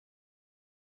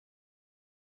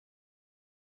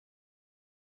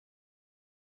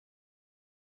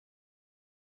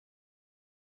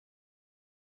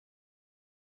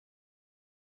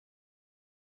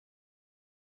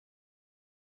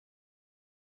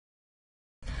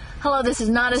Hello, this is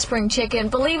not a spring chicken.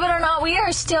 Believe it or not, we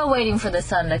are still waiting for the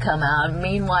sun to come out.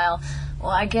 Meanwhile,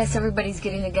 well, I guess everybody's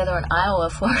getting together in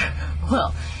Iowa for,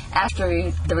 well,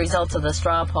 after the results of the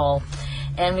straw poll.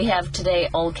 And we have today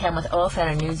Oldecam with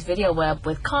OFN, a news video web,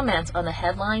 with comments on the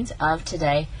headlines of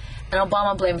today. And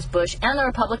Obama blames Bush and the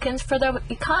Republicans for the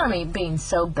economy being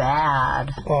so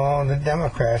bad. Well, the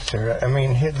Democrats are,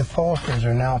 the pollsters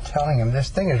are now telling him this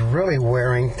thing is really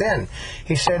wearing thin.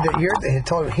 He said that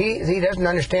he doesn't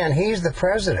understand. He's the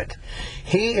president.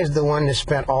 He is the one that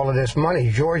spent all of this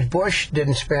money. George Bush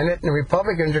didn't spend it, and the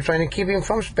Republicans are trying to keep him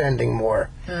from spending more.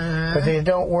 Mm-hmm. But they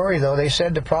don't worry, though. They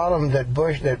said the problem that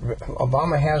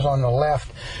Obama has on the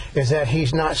left is that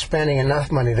he's not spending enough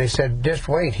money. They said, just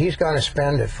wait, he's going to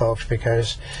spend it, folks,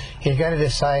 because he's got to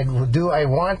decide, do I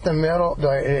want the middle, do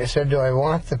I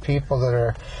want the people that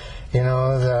are,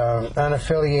 the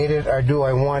unaffiliated, or do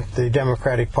I want the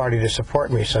Democratic Party to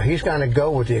support me? So he's going to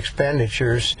go with the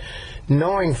expenditures,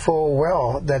 knowing full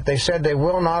well that they said they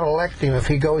will not elect him if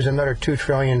he goes another $2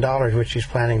 trillion, which he's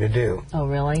planning to do. Oh,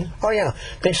 really? Oh, yeah.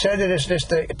 They said that it's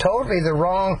just totally the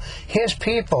wrong, his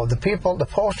people, the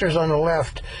pollsters on the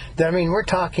left, we're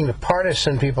talking to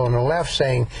partisan people on the left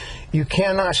saying, you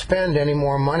cannot spend any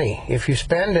more money. If you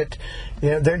spend it,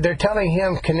 they're telling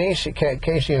him,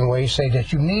 Casey and Way say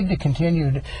that you need to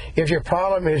continue, if your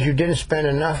problem is you didn't spend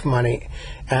enough money,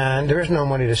 and there is no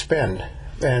money to spend.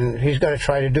 And he's going to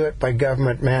try to do it by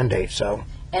government mandate. So.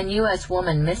 And U.S.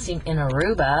 woman missing in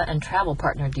Aruba and travel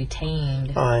partner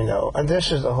detained. I know. And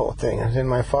this is the whole thing. And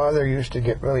my father used to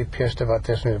get really pissed about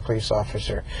this when he was a police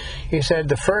officer. He said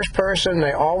the first person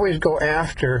they always go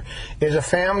after is a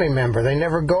family member. They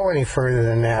never go any further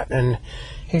than that. And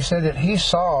he said that he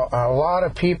saw a lot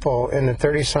of people in the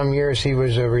 30-some years he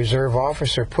was a reserve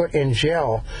officer put in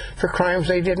jail for crimes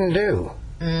they didn't do.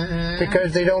 Mm-hmm.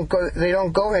 Because they don't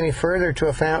go any further to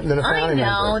than a family member. I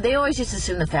know. They always just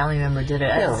assume the family member did it.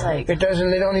 Yeah, it's like, it doesn't.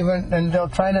 They don't even. And they'll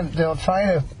try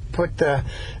to put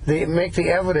make the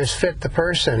evidence fit the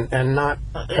person and not.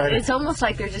 It's almost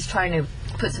like they're just trying to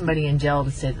put somebody in jail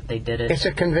to say that they did it. It's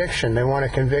a conviction. They want a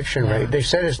conviction rate. They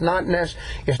said it's not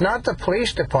the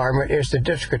police department. It's the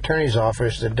district attorney's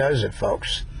office that does it,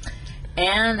 folks.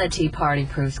 And the Tea Party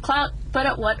proves clout, but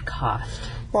at what cost?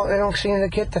 Well, they don't seem to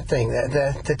get the thing.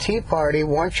 The Tea Party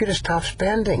wants you to stop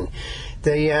spending.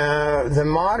 The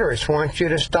moderates want you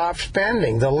to stop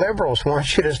spending. The liberals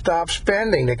want you to stop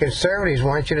spending. The conservatives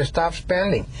want you to stop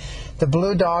spending. The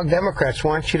blue dog Democrats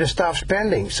want you to stop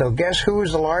spending. So guess who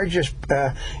is the largest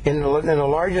in the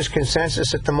largest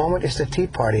consensus at the moment? It's the Tea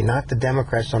Party, not the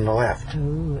Democrats on the left.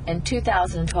 Ooh. And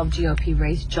 2012 GOP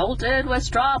race jolted with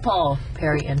straw poll.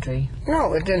 Perry entry.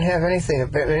 No, it didn't have anything.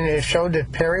 It showed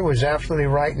that Perry was absolutely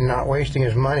right in not wasting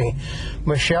his money.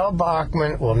 Michelle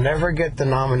Bachmann will never get the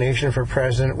nomination for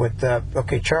president.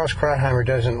 Charles Krauthammer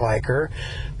doesn't like her.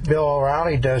 Bill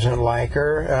O'Reilly doesn't like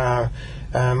her.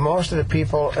 Most of the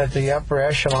people at the upper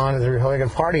echelon of the Republican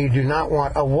Party do not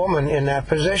want a woman in that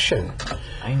position.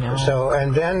 I know. So,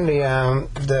 and then they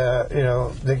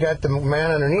got the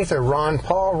man underneath her, Ron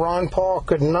Paul. Ron Paul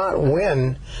could not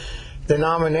win the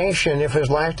nomination if his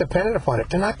life depended upon it.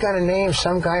 They're not going to name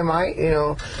some guy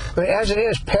but as it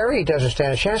is, Perry doesn't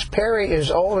stand a chance. Perry is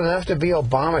old enough to be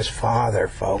Obama's father,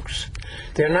 folks.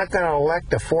 They're not going to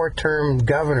elect a 4-term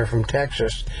governor from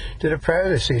Texas to the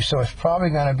presidency, so it's probably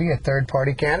going to be a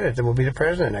third-party candidate that will be the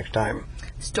president next time.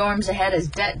 Storms ahead as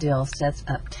debt deal sets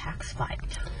up tax fight.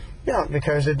 Yeah,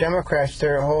 because the Democrats,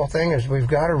 their whole thing is we've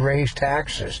got to raise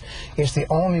taxes. It's the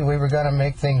only way we're going to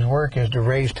make things work is to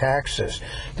raise taxes.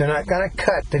 They're not going to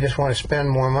cut. They just want to spend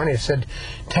more money. It said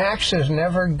taxes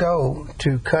never go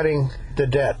to cutting the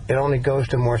debt. It only goes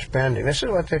to more spending. This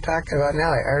is what they're talking about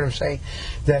now. I heard them say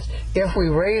that if we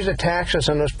raise the taxes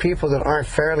on those people that aren't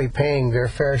fairly paying their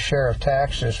fair share of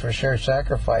taxes for shared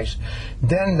sacrifice,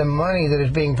 then the money that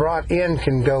is being brought in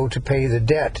can go to pay the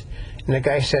debt. And the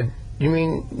guy said, you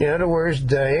mean, in other words,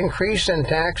 the increase in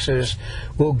taxes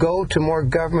will go to more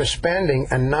government spending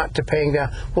and not to paying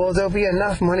down? Well, there'll be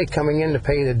enough money coming in to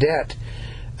pay the debt.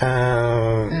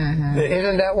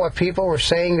 Isn't that what people were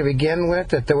saying to begin with,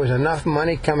 that there was enough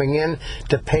money coming in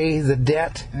to pay the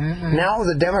debt? Now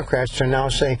the Democrats are now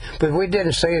saying, but we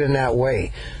didn't say it in that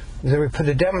way.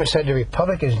 The Democrats said the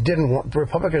Republicans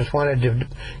wanted to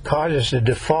cause us to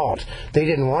default. They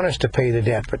didn't want us to pay the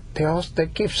debt, but they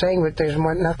keep saying that there's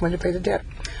enough money to pay the debt.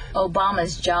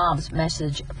 Obama's jobs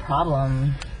message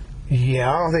problem.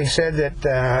 Yeah, they said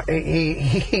that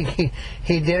he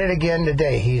did it again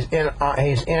today. He's in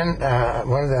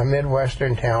one of the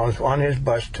Midwestern towns on his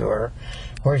bus tour,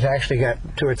 or he's actually got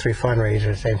 2 or 3 fundraisers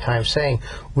at the same time, saying,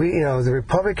 the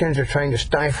Republicans are trying to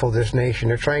stifle this nation.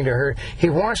 They're trying to hurt. He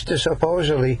wants to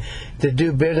supposedly to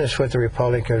do business with the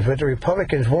Republicans, but the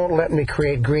Republicans won't let me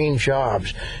create green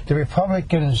jobs. The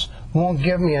Republicans won't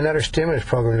give me another stimulus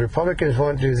program. The Republicans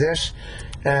won't do this.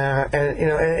 And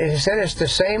he said it's the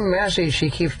same message he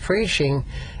keeps preaching.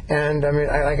 And I mean,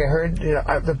 I heard,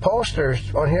 the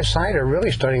pollsters on his side are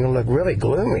really starting to look really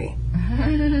gloomy.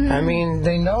 I mean,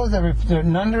 they know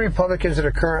none of the Republicans that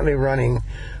are currently running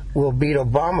will beat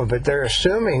Obama, but they're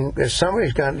assuming that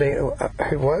somebody's got.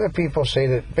 One of the people say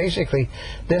that basically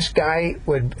this guy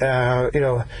would,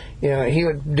 he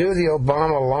would do the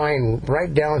Obama line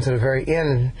right down to the very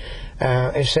end.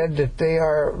 It said that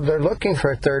they're looking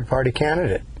for a third-party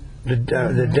candidate.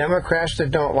 The Democrats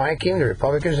that don't like him, the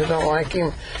Republicans that don't like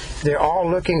him, they're all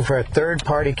looking for a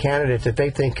third-party candidate that they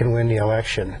think can win the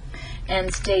election.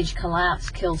 And stage collapse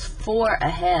kills 4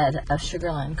 ahead of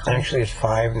Sugarland Coal. Actually, it's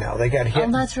 5 now. They got hit.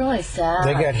 Oh, that's really sad.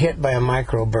 They got hit by a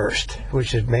microburst,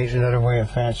 which is another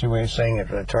fancy way of saying it,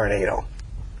 a tornado.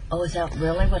 Oh, is that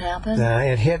really what happened?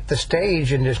 It hit the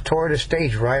stage and just tore the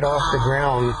stage right off the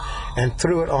ground and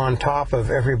threw it on top of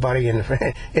everybody in the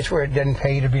front. It's where it didn't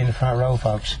pay to be in the front row,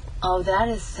 folks. Oh, that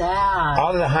is sad.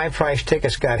 All of the high-priced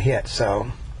tickets got hit,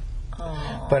 so.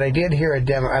 Oh. But I did hear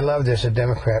I love this, a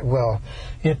Democrat. Well,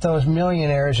 if those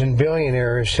millionaires and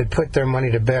billionaires had put their money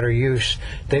to better use,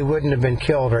 they wouldn't have been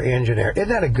killed or injured. Isn't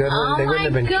that a good one? They wouldn't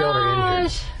have been killed or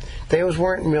injured. Those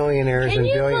weren't millionaires and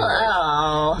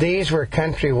billionaires. These were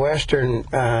country western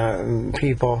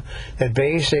people that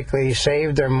basically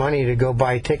saved their money to go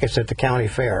buy tickets at the county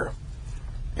fair.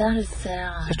 That is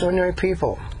sad. Just ordinary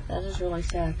people. That is really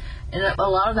sad. And a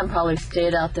lot of them probably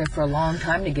stayed out there for a long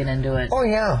time to get into it. Oh,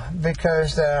 yeah,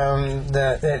 because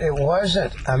it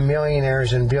wasn't a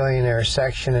millionaires and billionaires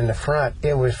section in the front.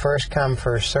 It was first come,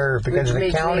 first served because of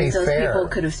the county fair. Those people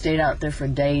could have stayed out there for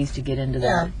days to get into that.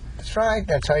 Yeah, that's right.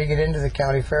 That's how you get into the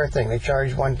county fair thing. They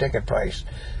charge 1 ticket price.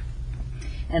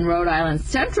 And Rhode Island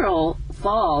Central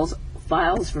Falls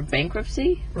files for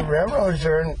bankruptcy? Railroads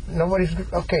are nobody.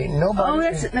 Oh,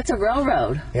 that's a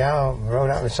railroad. Yeah,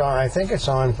 I think it's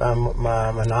on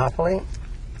Monopoly.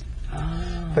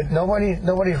 Oh. But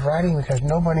nobody's writing because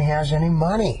nobody has any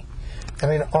money. I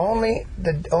mean, only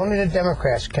the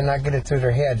Democrats cannot get it through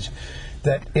their heads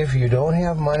that if you don't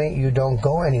have money, you don't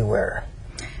go anywhere.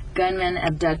 Gunmen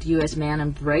abduct U.S. man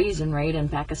in brazen raid in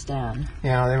Pakistan.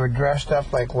 Yeah, they were dressed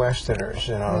up like Westerners,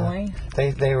 Really?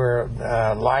 They were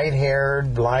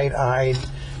light-haired, light-eyed,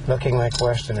 looking like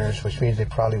Westerners, which means they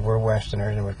probably were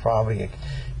Westerners, and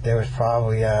there was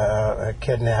probably a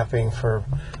kidnapping for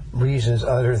reasons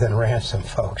other than ransom,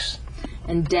 folks.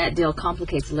 And debt deal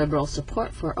complicates liberal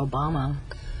support for Obama.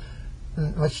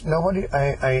 Which nobody,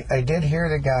 I did hear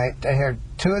the guy, I heard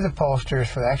 2 of the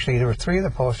pollsters, actually there were 3 of the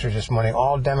pollsters this morning,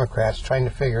 all Democrats, trying to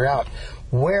figure out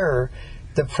where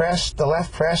the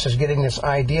left press is getting this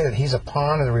idea that he's a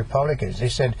pawn of the Republicans. They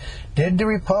said, did the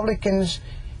Republicans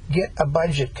get a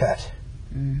budget cut?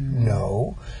 Mm-hmm.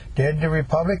 No. Did the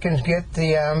Republicans get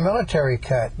the military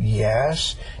cut?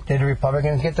 Yes. Did the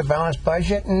Republicans get the balanced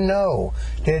budget? No.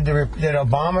 Did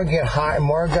Obama get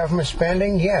more government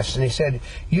spending? Yes. And he said,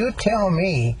 you tell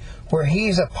me where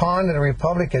he's a pawn to the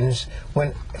Republicans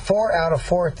when 4 out of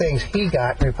 4 things he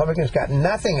got, the Republicans got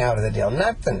nothing out of the deal.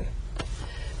 Nothing.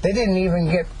 They didn't even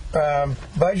get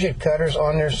budget cutters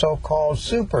on their so-called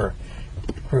super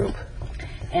group.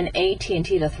 And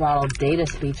AT&T to throttle data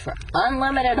speeds for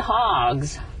unlimited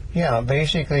hogs. Yeah,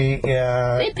 basically...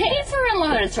 they paid for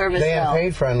unlimited service, They have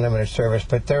paid for unlimited service,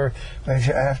 but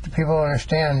people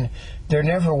understand there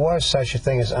never was such a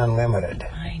thing as unlimited.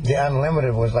 The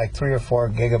unlimited was like 3 or 4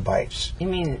 gigabytes. You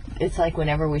mean it's like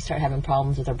whenever we start having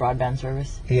problems with our broadband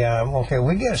service? Yeah, okay,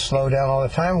 we get a slowdown all the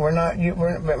time.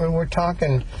 We're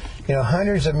talking,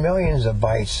 hundreds of millions of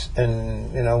bytes,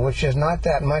 and which is not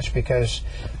that much because,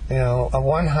 a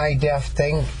one high def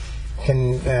thing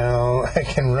can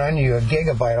run you a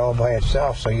gigabyte all by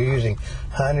itself, so you're using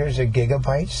hundreds of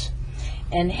gigabytes.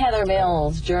 And Heather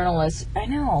Mills, journalist, I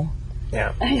know.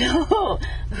 Yeah. I know.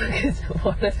 Because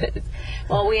one of it.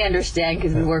 Well, we understand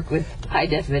because we work with high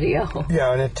def video.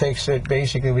 Yeah, and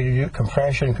basically we do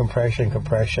compression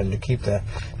to keep the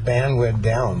bandwidth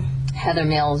down. Heather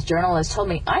Mills, journalist, told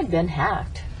me I'd been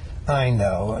hacked. I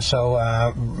know. So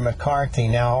McCarthy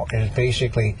now is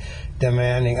basically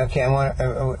demanding,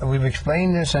 we've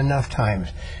explained this enough times.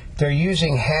 They're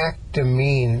using hack to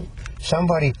mean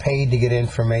somebody paid to get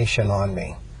information on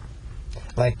me.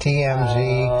 Like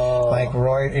TMZ, like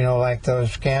Roy, like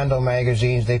those scandal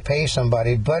magazines, they pay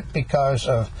somebody, but because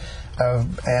of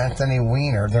Anthony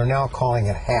Weiner, they're now calling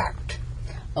it hacked.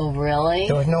 Oh, really?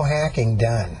 There was no hacking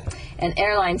done. And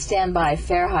airlines stand by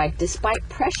fare hike despite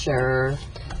pressure.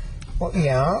 Well,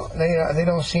 yeah, they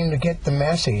don't seem to get the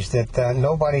message that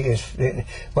nobody is.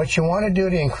 What you want to do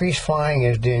to increase flying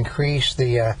is to increase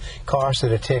the cost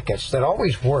of the tickets. That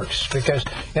always works because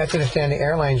you have to understand the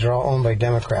airlines are all owned by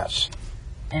Democrats.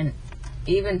 And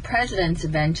even presidents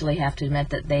eventually have to admit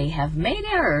that they have made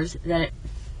errors, that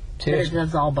it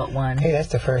does all but one. Hey, that's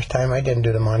the first time I didn't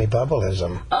do the Monty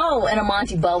Bubbleism. Oh, and a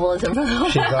Monty Bubbleism.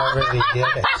 She's already did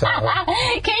it, so.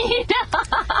 Can you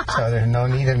So there's no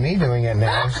need of me doing it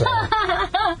now. So.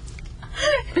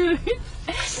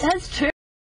 That's true.